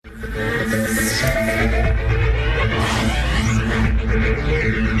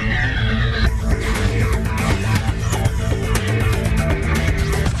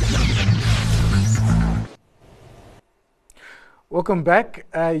welcome back.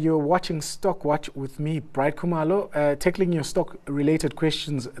 You're watching Stock Watch with me, Bright Khumalo. Tackling your stock-related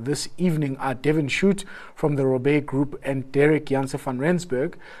questions this evening are Devin Shute from the Robey Group and Derek Janse van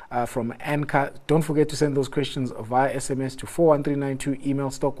Rensburg from Anchor. Don't forget to send those questions via SMS to 41392, email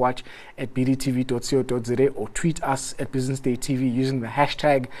stockwatch@bdtv.co.za or tweet us at Business Day TV using the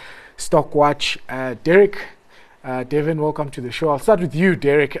hashtag StockWatch. Devin, welcome to the show. I'll start with you,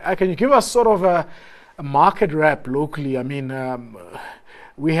 Derek. Can you give us sort of a market wrap locally? I mean,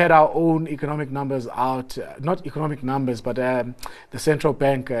 we had our own economic numbers out, not economic numbers, but the central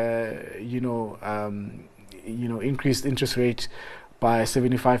bank, increased interest rate by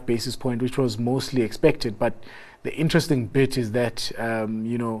 75 basis points, which was mostly expected. But the interesting bit is that,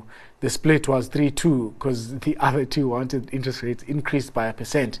 the split was 3-2 because the other two wanted interest rates increased by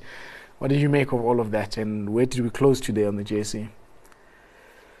 1%. What did you make of all of that, and where did we close today on the JSE?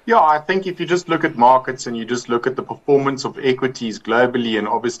 Yeah, I think if you just look at markets and you just look at the performance of equities globally and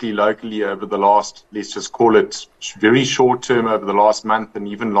obviously locally over the last, let's just call it very short term over the last month and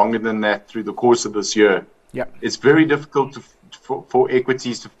even longer than that through the course of this year, it's very difficult for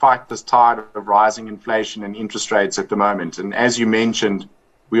equities to fight this tide of rising inflation and interest rates at the moment. And as you mentioned,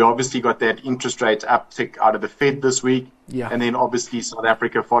 we obviously got that interest rate uptick out of the Fed this week, and then obviously South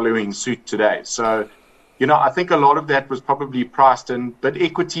Africa following suit today. So, I think a lot of that was probably priced in, but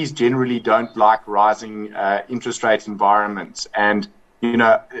equities generally don't like rising interest rate environments. And,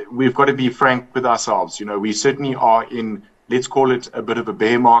 we've got to be frank with ourselves. We certainly are in, let's call it a bit of a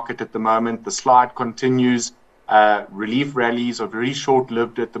bear market at the moment. The slide continues. Relief rallies are very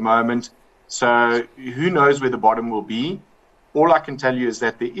short-lived at the moment. So who knows where the bottom will be? All I can tell you is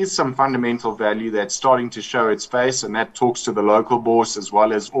that there is some fundamental value that's starting to show its face, and that talks to the local bourse as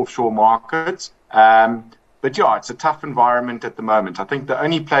well as offshore markets. But it's a tough environment at the moment. I think the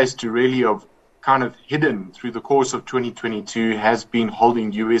only place to really have kind of hidden through the course of 2022 has been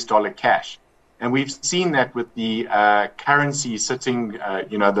holding US dollar cash. And we've seen that with the currency sitting,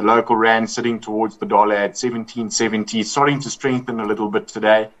 the local rand sitting towards the dollar at 17.70, starting to strengthen a little bit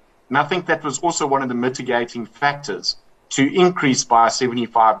today. And I think that was also one of the mitigating factors to increase by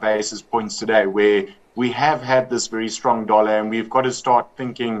 75 basis points today, where we have had this very strong dollar, and we've got to start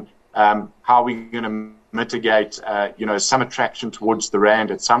thinking how we're going to mitigate, some attraction towards the rand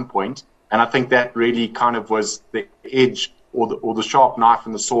at some point. And I think that really kind of was the edge or the sharp knife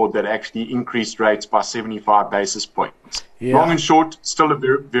in the sword that actually increased rates by 75 basis points. Long and short, still a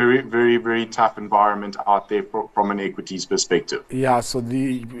very, very, very, very tough environment out there from an equities perspective. So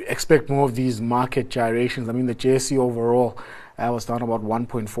expect more of these market gyrations. I mean, the JSE overall was down about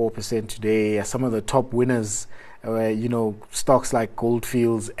 1.4% today. Some of the top winners, stocks like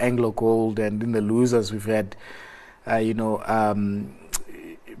Goldfields, Anglo Gold, and in the losers we've had,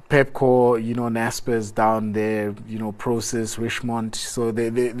 Pepco, Naspers down there, Prosus, Richmond. So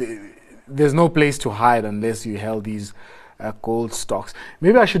there's no place to hide unless you held these gold stocks.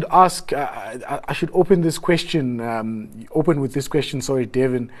 Maybe I should ask, I should open with this question, sorry,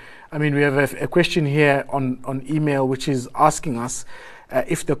 Devin. I mean, we have a question here on email which is asking us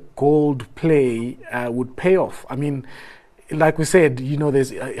if the gold play would pay off. I mean, like we said,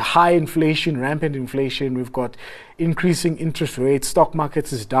 there's high inflation, rampant inflation. We've got increasing interest rates. Stock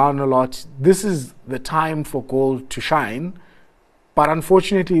markets is down a lot. This is the time for gold to shine. But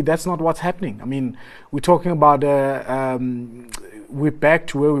unfortunately, that's not what's happening. I mean, we're talking about we're back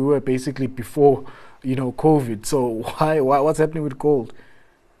to where we were basically before, COVID. So what's happening with gold?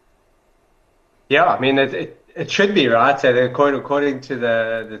 Yeah, I mean, it should be, right? So according to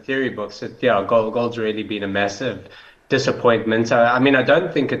the theory books, gold's really been a massive disappointment. I mean, I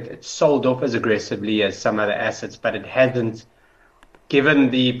don't think it's sold off as aggressively as some other assets, but it hasn't, given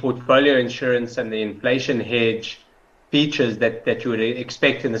the portfolio insurance and the inflation hedge features that you would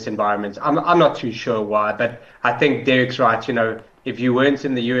expect in this environment. I'm not too sure why, but I think Derek's right. If you weren't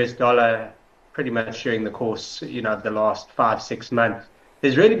in the US dollar pretty much during the course, of the last 5-6 months,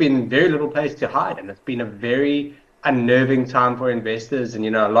 there's really been very little place to hide, and it's been a very unnerving time for investors, and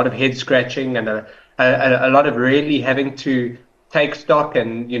a lot of head scratching and a lot of really having to take stock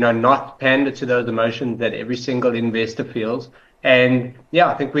and not pander to those emotions that every single investor feels. And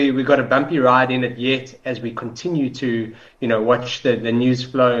I think we got a bumpy ride in it yet as we continue to watch the news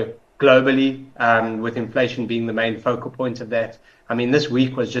flow globally, with inflation being the main focal point of that. I mean, this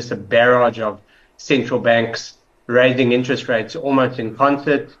week was just a barrage of central banks raising interest rates almost in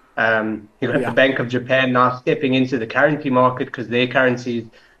concert. The Bank of Japan now stepping into the currency market because their currency is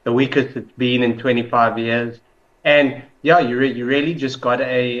the weakest it's been in 25 years. And you really just got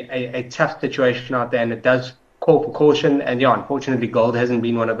a tough situation out there, and it does call for caution. And unfortunately, gold hasn't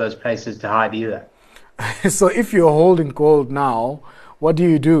been one of those places to hide either. So if you're holding gold now, what do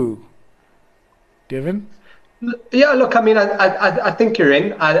you do, Devin? Yeah, look, I mean, I think you're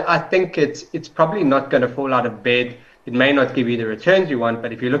in. I think it's probably not going to fall out of bed. It may not give you the returns you want,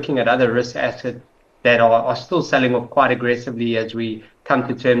 but if you're looking at other risk assets that are still selling off quite aggressively as we come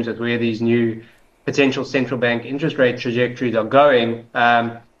to terms with where these new potential central bank interest rate trajectories are going,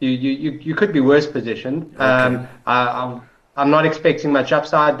 you could be worse positioned. Okay. I'm not expecting much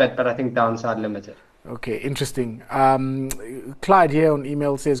upside, but I think downside limited. Okay, interesting. Clyde here on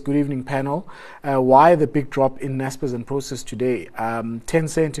email says, good evening, panel. Why the big drop in Naspers and Prosus today?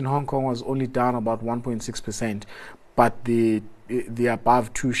 Tencent in Hong Kong was only down about 1.6%, but the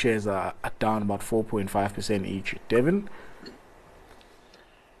above two shares are down about 4.5% each. Devin?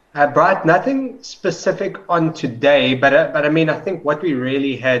 Bright, nothing specific on today, but I mean, I think what we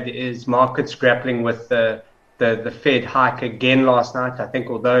really had is markets grappling with the Fed hike again last night. I think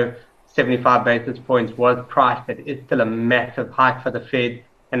although 75 basis points was priced, it is still a massive hike for the Fed.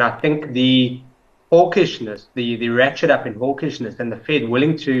 And I think the hawkishness, the ratchet up in hawkishness and the Fed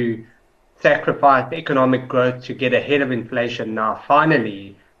willing to sacrifice economic growth to get ahead of inflation now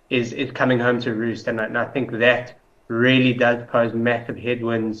finally is coming home to roost. And I think that really does pose massive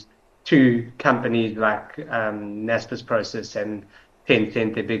headwinds to companies like Naspers, Prosus and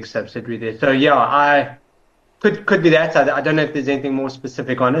Tencent, their big subsidiary there. So yeah, Could be that. I don't know if there's anything more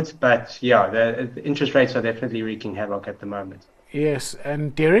specific on it, but yeah, the interest rates are definitely wreaking havoc at the moment. Yes,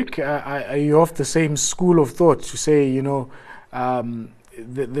 and Derek, are you of the same school of thought to say,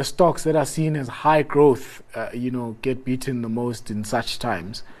 the stocks that are seen as high growth, get beaten the most in such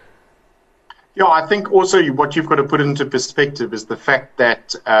times? Yeah, I think also what you've got to put into perspective is the fact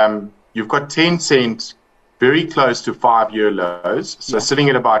that you've got Tencent very close to 5-year lows, so sitting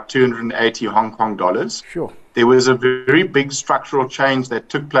at about 280 Hong Kong dollars. Sure. There was a very big structural change that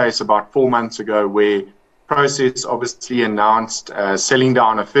took place about 4 months ago where Prosus obviously announced selling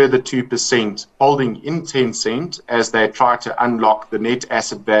down a further 2% holding in Tencent as they try to unlock the net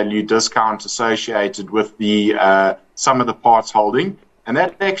asset value discount associated with the sum of the parts holding. And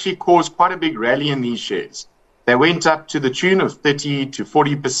that actually caused quite a big rally in these shares. They went up to the tune of 30 to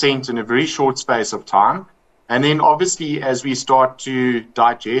 40% in a very short space of time. And then obviously as we start to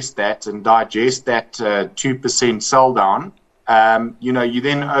digest that 2% sell down, you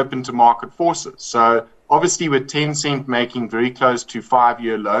then open to market forces. So obviously with Tencent making very close to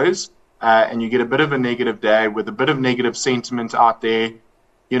 5-year lows, and you get a bit of a negative day with a bit of negative sentiment out there,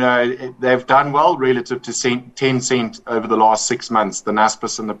 they've done well relative to Tencent over the last 6 months, the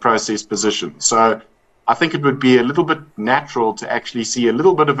Naspers and the Prosus position. So I think it would be a little bit natural to actually see a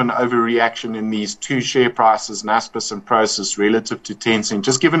little bit of an overreaction in these two share prices, Naspers and Prosus, relative to Tencent,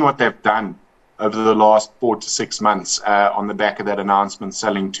 just given what they've done over the last 4 to 6 months on the back of that announcement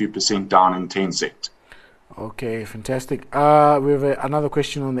selling 2% down in Tencent. Okay, fantastic. We have another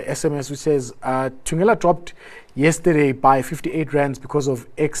question on the SMS which says, Thungela dropped yesterday by 58 rands because of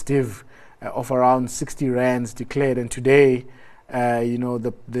ex-div of around 60 rands declared, and today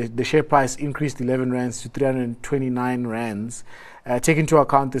the share price increased 11 rands to 329 rands. Take into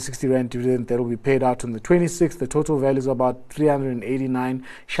account the 60 rand dividend that will be paid out on the 26th. The total value is about 389.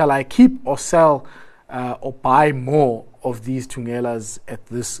 Shall I keep or sell or buy more of these Thungelas at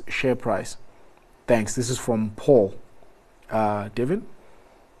this share price? Thanks. This is from Paul. Devin?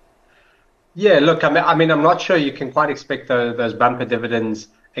 Yeah, look, I mean, I'm not sure you can quite expect those bumper dividends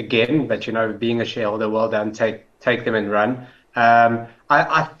again, but being a shareholder, well done, take them and run.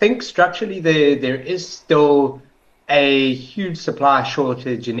 I think structurally there is still a huge supply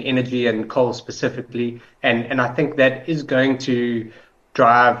shortage in energy and coal specifically, and I think that is going to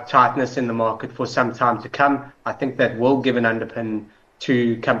drive tightness in the market for some time to come. I think that will give an underpin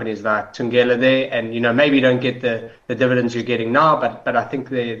to companies like Thungela there, and maybe you don't get the dividends you're getting now, but I think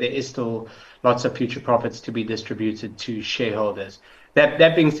there is still lots of future profits to be distributed to shareholders.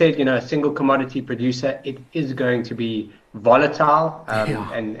 That being said, a single commodity producer, it is going to be volatile,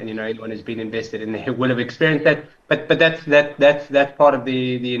 and anyone who's been invested in there will have experienced that. But that's part of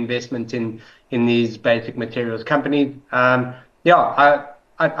the investment in these basic materials companies.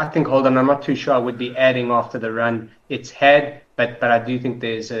 I think hold on, I'm not too sure I would be adding after the run it's had, but I do think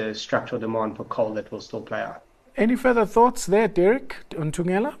there's a structural demand for coal that will still play out. Any further thoughts there, Derek, on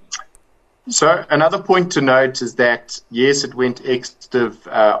Thungela? So another point to note is that, yes, it went ex-div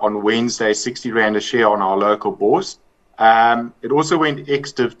on Wednesday, 60 Rand a share on our local bourse. It also went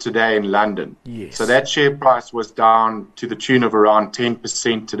ex-div today in London. Yes. So that share price was down to the tune of around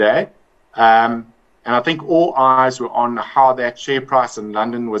 10% today. And I think all eyes were on how that share price in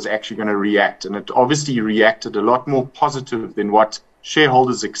London was actually going to react. And it obviously reacted a lot more positive than what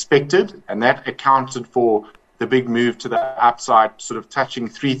shareholders expected, and that accounted for the big move to the upside, sort of touching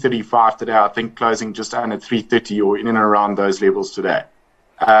 335 today, I think closing just under 330 or in and around those levels today.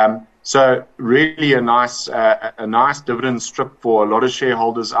 So really a nice dividend strip for a lot of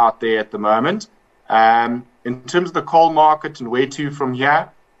shareholders out there at the moment. In terms of the coal market and where to from here,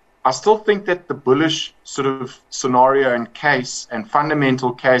 I still think that the bullish sort of scenario and case and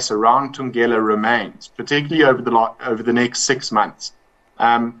fundamental case around Thungela remains, particularly over the next 6 months.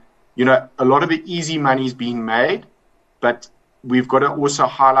 A lot of the easy money is being made, but we've got to also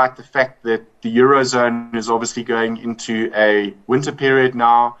highlight the fact that the Eurozone is obviously going into a winter period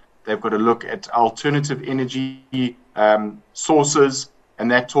now. They've got to look at alternative energy sources, and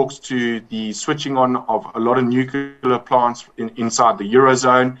that talks to the switching on of a lot of nuclear plants inside the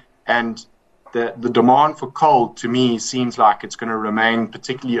Eurozone. And the demand for coal, to me, seems like it's going to remain,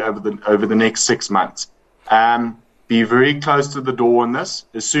 particularly over the next 6 months. Be very close to the door on this.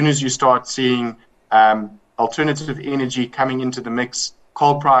 As soon as you start seeing alternative energy coming into the mix,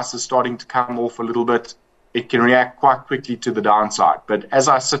 coal prices starting to come off a little bit, it can react quite quickly to the downside. But as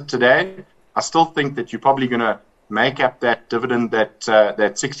I sit today, I still think that you're probably going to make up that dividend,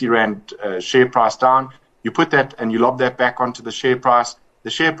 that 60 Rand share price down. You put that and you lob that back onto the share price. The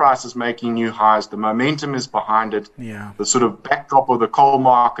share price is making new highs. The momentum is behind it. Yeah. The sort of backdrop of the coal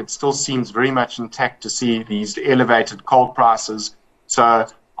market still seems very much intact to see these elevated coal prices. So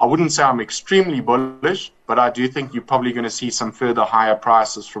I wouldn't say I'm extremely bullish, but I do think you're probably going to see some further higher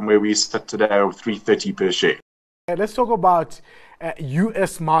prices from where we sit today of 330 per share. Let's talk about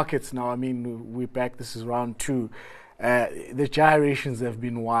U.S. markets now. I mean, we're back. This is round 2. The gyrations have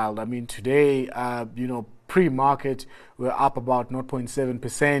been wild. I mean, today, pre-market, we're up about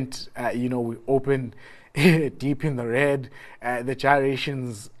 0.7%. We opened deep in the red. The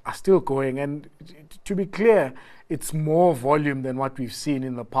gyrations are still going. And to be clear, it's more volume than what we've seen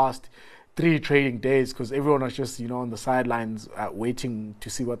in the past 3 trading days, because everyone was just, on the sidelines waiting to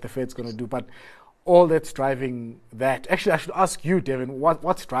see what the Fed's going to do. But all that's driving that. Actually, I should ask you, Devin,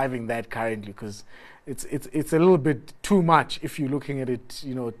 what's driving that currently? Because it's a little bit too much if you're looking at it,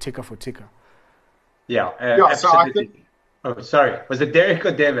 ticker for ticker. Yeah, absolutely. So I think, sorry. Was it Derek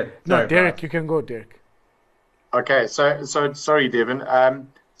or Devin? No, Derek, you can go, Derek. Okay, so sorry, Devin. I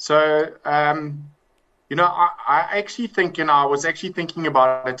actually think, I was actually thinking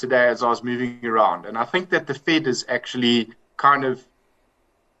about it today as I was moving around, and I think that the Fed is actually kind of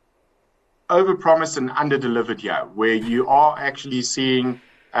overpromised and underdelivered here, where you are actually seeing,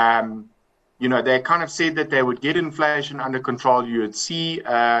 they kind of said that they would get inflation under control. You would see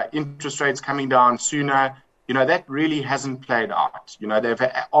interest rates coming down sooner. That really hasn't played out. They've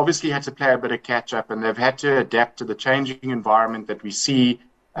obviously had to play a bit of catch up, and they've had to adapt to the changing environment that we see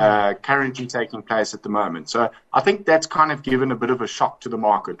currently taking place at the moment. So I think that's kind of given a bit of a shock to the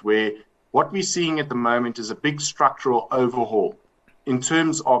market, where what we're seeing at the moment is a big structural overhaul. In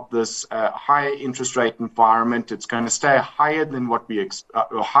terms of this higher interest rate environment, it's going to stay higher than what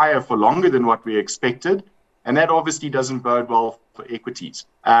higher for longer than what we expected, and that obviously doesn't bode well for equities.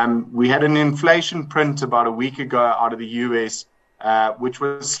 We had an inflation print about a week ago out of the US, which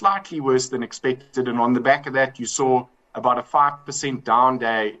was slightly worse than expected, and on the back of that, you saw about a 5% down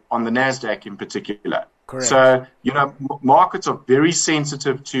day on the Nasdaq in particular. Correct. So, markets are very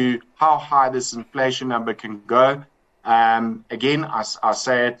sensitive to how high this inflation number can go. Again, I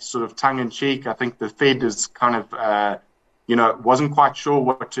say it sort of tongue in cheek. I think the Fed is kind of, wasn't quite sure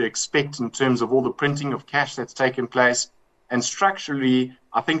what to expect in terms of all the printing of cash that's taken place. And structurally,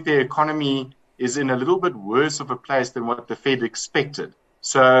 I think the economy is in a little bit worse of a place than what the Fed expected.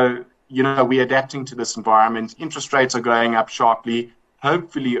 So, we're adapting to this environment. Interest rates are going up sharply.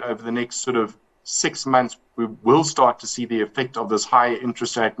 Hopefully, over the next sort of 6 months, we will start to see the effect of this higher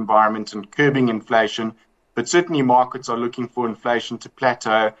interest rate environment and curbing inflation. But certainly markets are looking for inflation to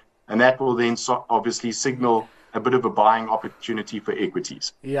plateau, and that will then obviously signal a bit of a buying opportunity for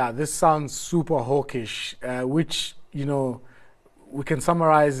equities. Yeah, this sounds super hawkish, which, we can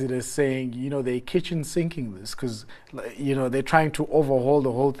summarize it as saying, they're kitchen sinking this because, they're trying to overhaul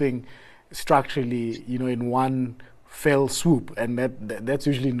the whole thing structurally, in one fell swoop. And that's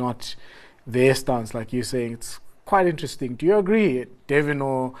usually not their stance, like you're saying. It's quite interesting. Do you agree, Devin,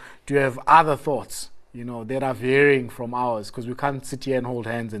 or do you have other thoughts? That are varying from ours, because we can't sit here and hold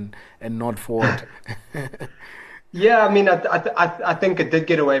hands and nod forward. Yeah, I mean, I think it did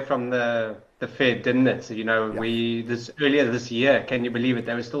get away from the Fed, didn't it? So, earlier this year, can you believe it?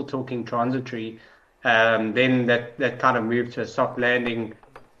 They were still talking transitory. Then that kind of moved to a soft landing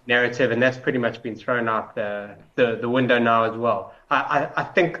narrative, and that's pretty much been thrown out the window now as well. I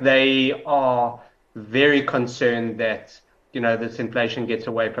think they are very concerned that this inflation gets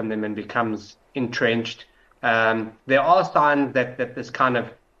away from them and becomes entrenched. There are signs that this kind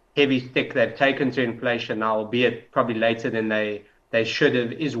of heavy stick they've taken to inflation now, albeit probably later than they should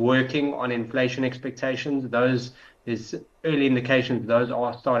have, is working on inflation expectations. There's early indications those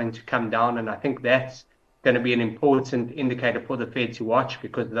are starting to come down, and I think that's going to be an important indicator for the Fed to watch,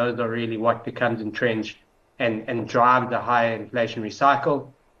 because those are really what becomes entrenched and drive the higher inflationary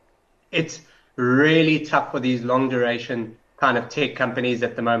cycle. It's really tough for these long duration kind of tech companies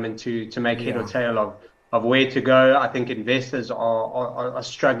at the moment to make head or tail of where to go. I think investors are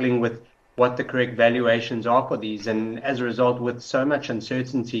struggling with what the correct valuations are for these. And as a result, with so much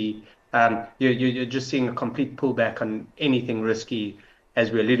uncertainty, you're just seeing a complete pullback on anything risky, as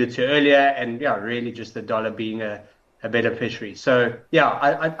we alluded to earlier. And really just the dollar being a beneficiary. So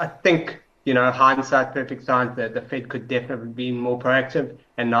I think, hindsight, perfect science, that the Fed could definitely be more proactive.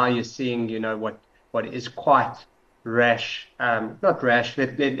 And now you're seeing, what is quite rash, not rash,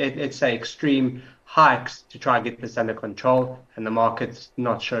 let's say extreme hikes to try and get this under control, and the market's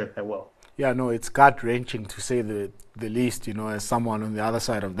not sure if they will. Yeah, no, it's gut-wrenching to say the least, as someone on the other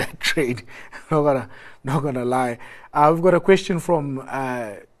side of that trade. Not gonna lie. We've got a question from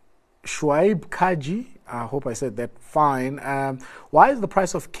Shuaib Kaji. I hope I said that fine. Why is the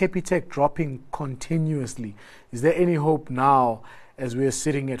price of Capitec dropping continuously? Is there any hope now as we're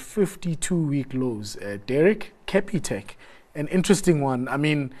sitting at 52-week lows? Derek, Capitec, an interesting one. I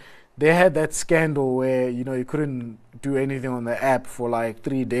mean, they had that scandal where, you couldn't do anything on the app for like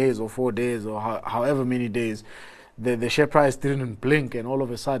 3 days or 4 days or however many days. The share price didn't blink, and all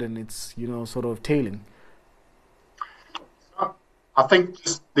of a sudden it's, sort of tailing. I think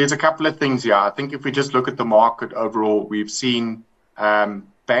there's a couple of things here. I think if we just look at the market overall, we've seen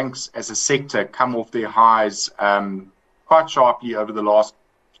banks as a sector come off their highs quite sharply over the last,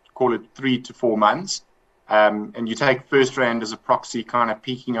 call it 3 to 4 months. And you take FirstRand as a proxy, kind of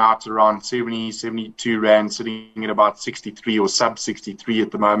peaking out around 70, 72 Rand, sitting at about 63 or sub 63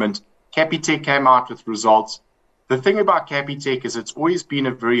 at the moment. Capitec came out with results. The thing about Capitec is it's always been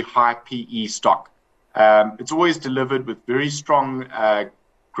a very high PE stock. It's always delivered with very strong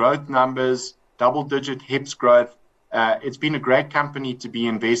growth numbers, double-digit HEPS growth. It's been a great company to be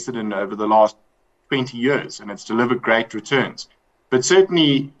invested in over the last 20 years, and it's delivered great returns. But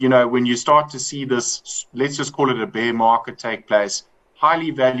certainly, when you start to see this, let's just call it a bear market take place,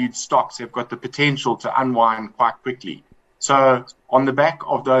 highly valued stocks have got the potential to unwind quite quickly. So on the back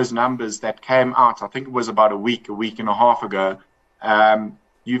of those numbers that came out, I think it was about a week and a half ago,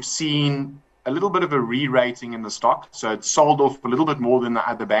 you've seen a little bit of a re-rating in the stock. So it's sold off a little bit more than the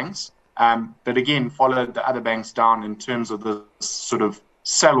other banks, but again, followed the other banks down in terms of the sort of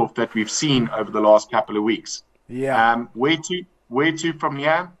sell-off that we've seen over the last couple of weeks. Yeah. Where to from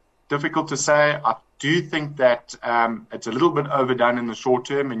here? Difficult to say. I do think that it's a little bit overdone in the short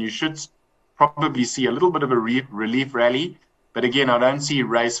term, and you should probably see a little bit of a relief rally. But again, I don't see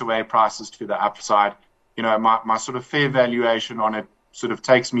race away prices to the upside. My sort of fair valuation on it sort of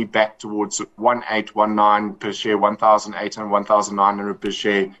takes me back towards 1,819 per share, 1,800, 1,900 per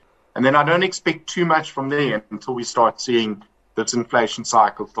share. And then I don't expect too much from there until we start seeing this inflation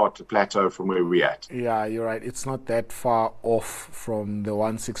cycle start to plateau from where we're at. Yeah, you're right. It's not that far off from the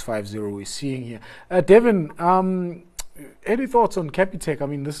 1,650 we're seeing here. Devin, any thoughts on Capitec? I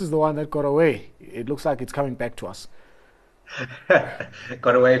mean, this is the one that got away. It looks like it's coming back to us.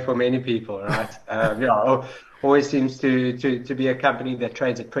 Got away for many people, right? Always seems to be a company that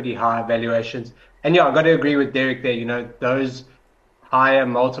trades at pretty high valuations. And I've got to agree with Derek there. Those higher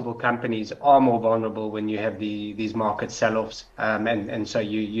multiple companies are more vulnerable when you have these market sell-offs, and so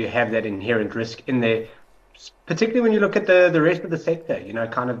you have that inherent risk in there, particularly when you look at the rest of the sector.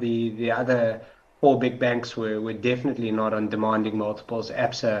 Kind of the other 4 big banks were definitely not on demanding multiples.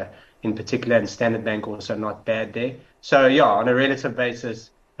 Absa in particular, and Standard Bank also not bad there. So on a relative basis,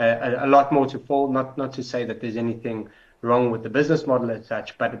 a lot more to fall. Not to say that there's anything wrong with the business model as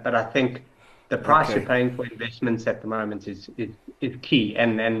such, but I think the price you're paying for investments at the moment is key,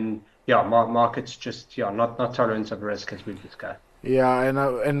 and markets just not tolerant of risk, as we've discussed. Yeah,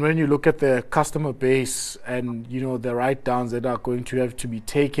 and when you look at the customer base and the write-downs that are going to have to be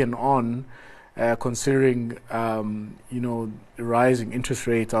taken on, considering rising interest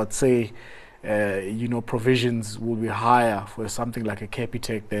rates, I'd say provisions will be higher for something like a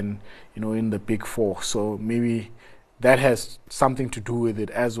Capitec than in the big 4. So maybe that has something to do with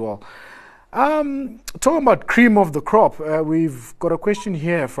it as well. Talking about cream of the crop, we've got a question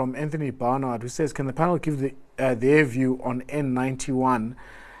here from Anthony Barnard, who says, can the panel give their view on N91?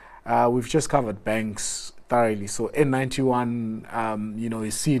 We've just covered banks thoroughly. So N91,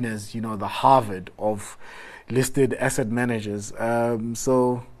 is seen as, the Harvard of listed asset managers.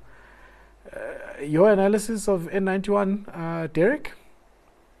 Your analysis of N91, Derek?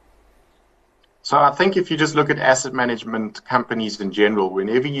 So I think if you just look at asset management companies in general,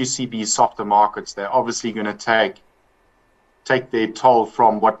 whenever you see these softer markets, they're obviously going to take their toll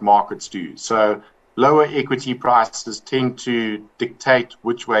from what markets do. So lower equity prices tend to dictate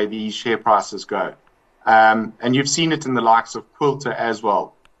which way these share prices go. And you've seen it in the likes of Quilter as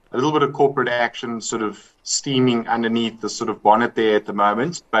well. A little bit of corporate action sort of steaming underneath the sort of bonnet there at the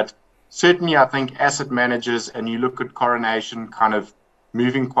moment. But certainly I think asset managers, and you look at Coronation kind of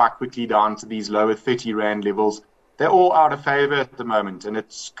moving quite quickly down to these lower 30 Rand levels, they're all out of favor at the moment. And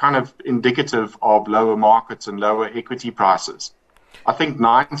it's kind of indicative of lower markets and lower equity prices. I think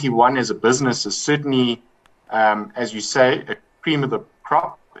 91 as a business is certainly, as you say, a cream of the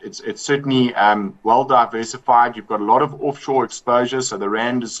crop. It's certainly well diversified. You've got a lot of offshore exposure, so the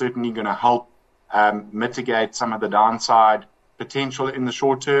Rand is certainly going to help mitigate some of the downside potential in the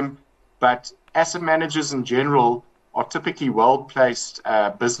short term. But asset managers in general are typically well-placed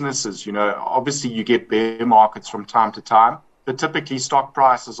businesses. You know, obviously you get bear markets from time to time, but typically stock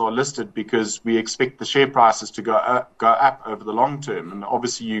prices are listed because we expect the share prices to go up over the long term. And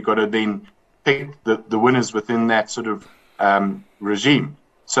obviously you've got to then pick the winners within that sort of regime.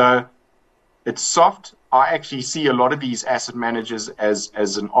 So it's soft. I actually see a lot of these asset managers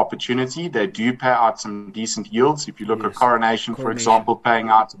as an opportunity. They do pay out some decent yields. If you look at Coronation, for example, paying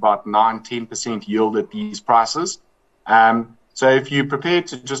out about 9-10% yield at these prices. So if you're prepared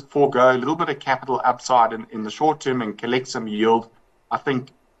to just forego a little bit of capital upside in the short term and collect some yield, I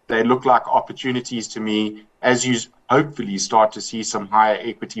think they look like opportunities to me as you hopefully start to see some higher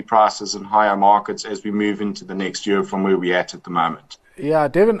equity prices and higher markets as we move into the next year from where we're at the moment. Yeah,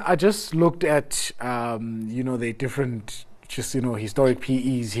 Devin, I just looked at, the different, historic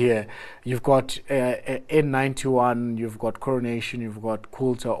PEs here. You've got N91, you've got Coronation, you've got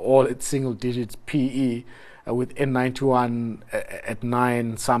Quilter, all at single digits PE, with N91 at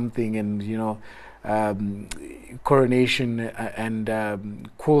 9 something, and, Coronation and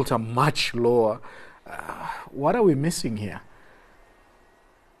Quilter much lower. What are we missing here?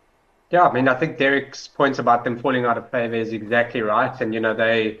 Yeah, I mean, I think Derek's points about them falling out of favor is exactly right. And,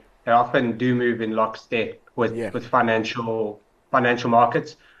 they often do move in lockstep with financial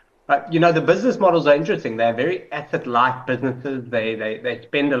markets. But, the business models are interesting. They're very asset-light businesses. They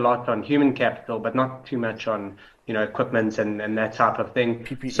spend a lot on human capital, but not too much on, equipment and that type of thing.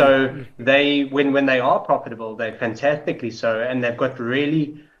 PPE. So when they are profitable, they're fantastically so. And they've got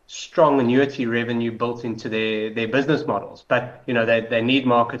really strong annuity revenue built into their business models. But, they need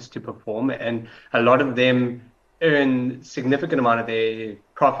markets to perform, and a lot of them earn significant amount of their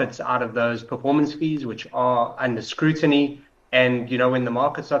profits out of those performance fees, which are under scrutiny. And, when the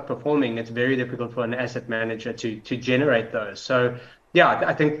market's not performing, it's very difficult for an asset manager to generate those. So, yeah,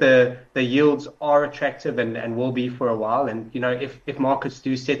 I think the yields are attractive and will be for a while. And, if markets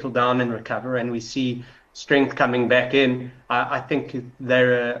do settle down and recover and we see strength coming back in, I think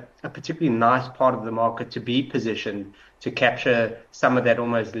they're a particularly nice part of the market to be positioned to capture some of that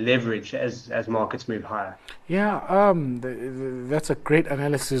almost leverage as markets move higher. Yeah, that's a great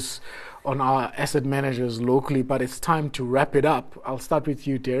analysis on our asset managers locally, but it's time to wrap it up. I'll start with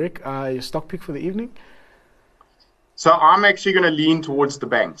you, Derek. Your stock pick for the evening? So I'm actually going to lean towards the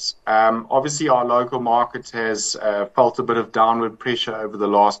banks. Obviously, our local market has felt a bit of downward pressure over the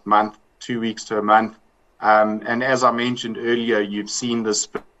last month, 2 weeks to a month. And as I mentioned earlier, you've seen this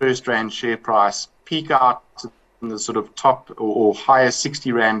First Rand share price peak out in the sort of top or higher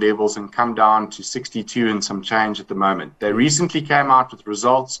 60 Rand levels and come down to 62 and some change at the moment. They recently came out with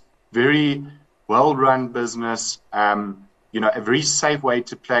results, very well-run business, a very safe way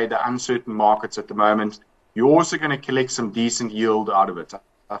to play the uncertain markets at the moment. You're also going to collect some decent yield out of it.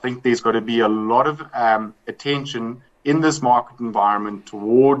 I think there's got to be a lot of attention in this market environment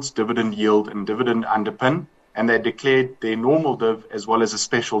towards dividend yield and dividend underpin, and they declared their normal div as well as a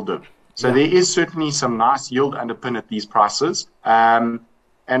special div. So There is certainly some nice yield underpin at these prices.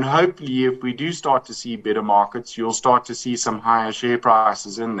 And hopefully if we do start to see better markets, you'll start to see some higher share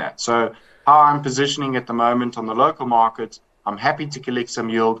prices in that. So how I'm positioning at the moment on the local market, I'm happy to collect some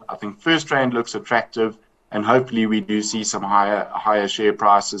yield. I think First Rand looks attractive. And hopefully we do see some higher share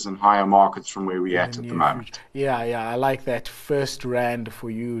prices and higher markets from where we're at the moment. Yeah, I like that. First Rand for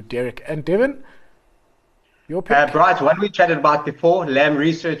you, Derek. And Devin, your pick? Bright, what we chatted about before, Lam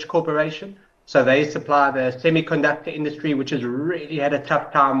Research Corporation. So they supply the semiconductor industry, which has really had a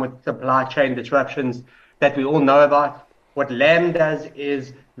tough time with supply chain disruptions that we all know about. What Lam does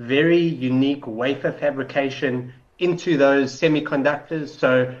is very unique wafer fabrication into those semiconductors.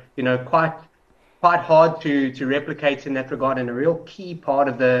 So, quite quite hard to replicate in that regard, and a real key part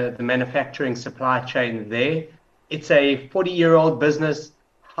of the manufacturing supply chain there. It's a 40-year-old business,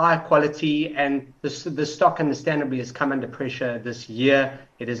 high quality, and the stock understandably has come under pressure this year.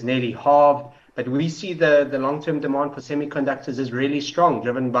 It is nearly halved, but we see the long-term demand for semiconductors is really strong,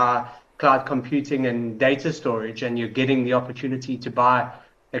 driven by cloud computing and data storage, and you're getting the opportunity to buy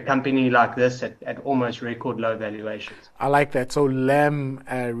a company like this at almost record low valuations. I like that. So LAM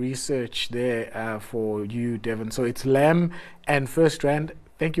research there for you, Devin. So it's LAM and FirstRand.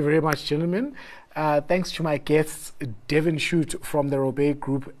 Thank you very much, gentlemen. Thanks to my guests, Devin Shute from the Robey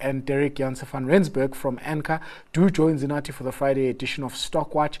Group and Derek Janse van Rensburg from Anchor. Do join Zinati for the Friday edition of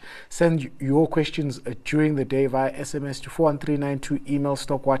Stockwatch. Send your questions during the day via SMS to 41392, email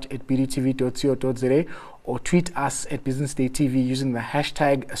stockwatch@bdtv.co.za, or tweet us at Business Day TV using the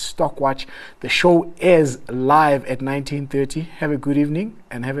hashtag Stockwatch. The show airs live at 19:30. Have a good evening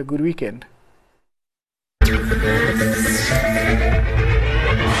and have a good weekend.